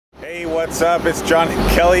Hey, what's up? It's John and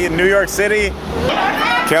Kelli in New York City.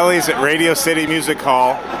 Kelli's at Radio City Music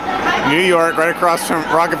Hall, New York, right across from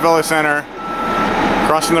Rockefeller Center,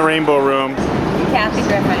 across from the Rainbow Room. Kathy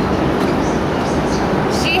Griffin.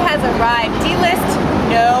 She has arrived. D-list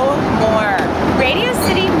no more. Radio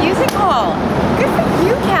City Music Hall. Good for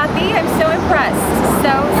you, Kathy. I'm so impressed.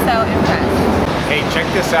 So impressed. Hey, check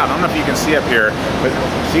this out. I don't know if you can see up here, but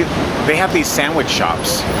see, they have these sandwich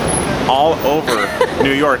shops all over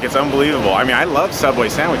New York. It's unbelievable. I mean, I love Subway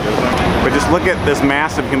sandwiches, but just look at this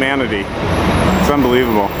mass of humanity. It's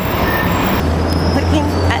unbelievable. Looking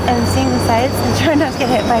at and seeing the sights and trying not to get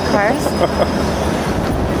hit by cars.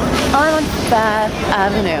 On Fifth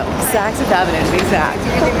Avenue, Saks Fifth Avenue to be exact.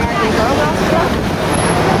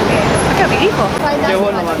 Look how beautiful.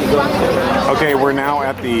 Okay, we're now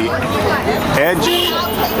at the edge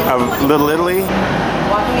of Little Italy.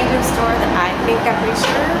 Walking into a store that I think I'm pretty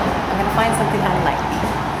sure I'm gonna find something I like.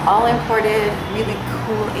 All imported, really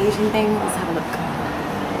cool Asian things. Let's have a look.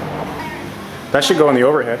 That should go in the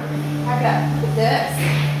overhead. Look at this.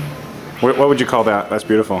 What would you call that? That's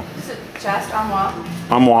beautiful. Just armoire.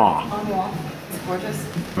 Armoire. Armoire. It's gorgeous.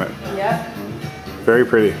 Right. Yep. Very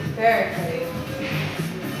pretty. Very pretty.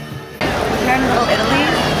 Here in Little Italy,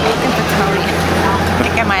 we're looking for Tony. I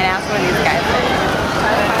think I might ask one of these guys.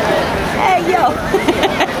 Hey, yo.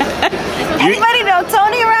 Anybody know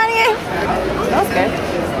Tony around here? Smells good.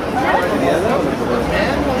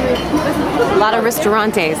 A lot of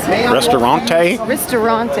restaurantes. Restaurante?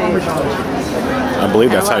 Restaurantes. I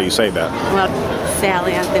believe that's how you say that. Well, Sal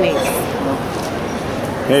Anthony's.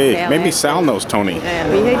 Hey, Sal maybe Sal knows Tony. Yeah,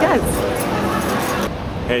 he does.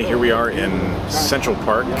 Hey, here we are in Central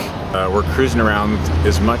Park. We're cruising around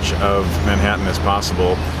as much of Manhattan as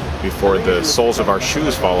possible before the soles of our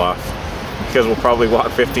shoes fall off, because we'll probably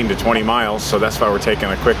walk 15 to 20 miles, so that's why we're taking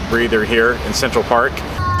a quick breather here in Central Park.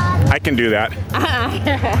 I can do that.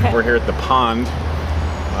 We're here at the pond.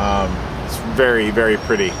 It's very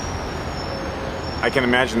pretty. I can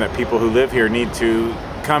imagine that people who live here need to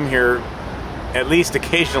come here at least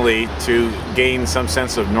occasionally to gain some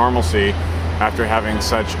sense of normalcy after having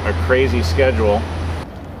such a crazy schedule.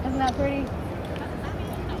 Isn't that pretty?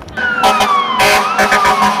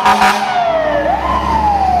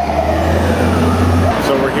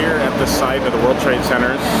 So we're here at the site of the World Trade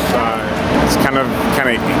Centers. It's kind of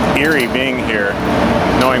eerie being here,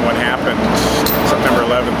 knowing what happened September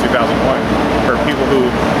 11, 2001. For people who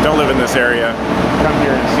don't live in this area, come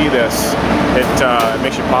here and see this. It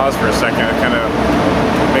makes you pause for a second. It kind of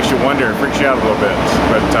makes you wonder, freaks you out a little bit.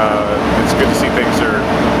 But it's good to see things are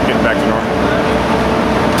getting back to normal.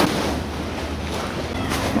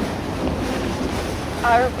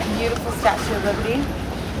 Our beautiful Statue of Liberty.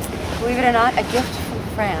 Believe it or not, a gift from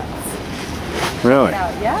France. Really?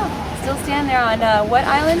 Yeah. Still stand there on what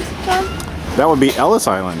island, John? That would be Ellis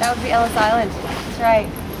Island. That would be Ellis Island. That's right.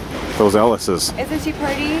 Those Ellises. Isn't she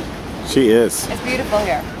pretty? She is. It's beautiful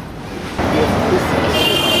here.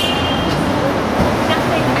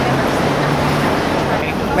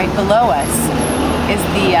 Right below us is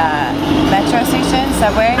the metro station,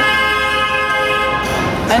 subway,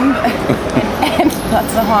 and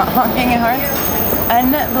lots of honking and hearts.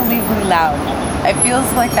 Unbelievably loud. It feels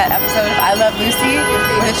like that episode of I Love Lucy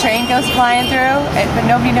where the train goes flying through, but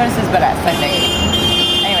nobody notices but us, I think.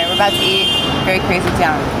 Anyway, we're about to eat. Very crazy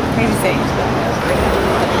town. Crazy city.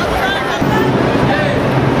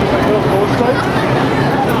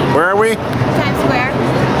 Where are we? Times Square.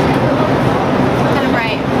 Kind of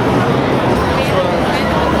right.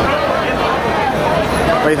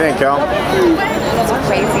 What do you think, Kel? It's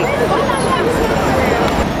crazy.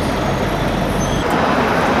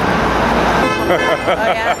 Oh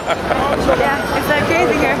yeah? Yeah, it's not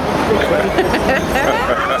crazy here.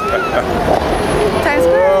 Times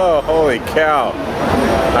Square. Whoa, holy cow.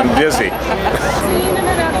 I'm dizzy.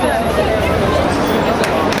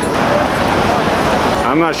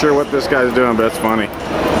 I'm not sure what this guy's doing, but it's funny.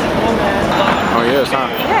 Oh, he is, huh?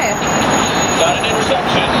 Yeah. Got an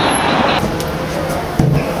interception.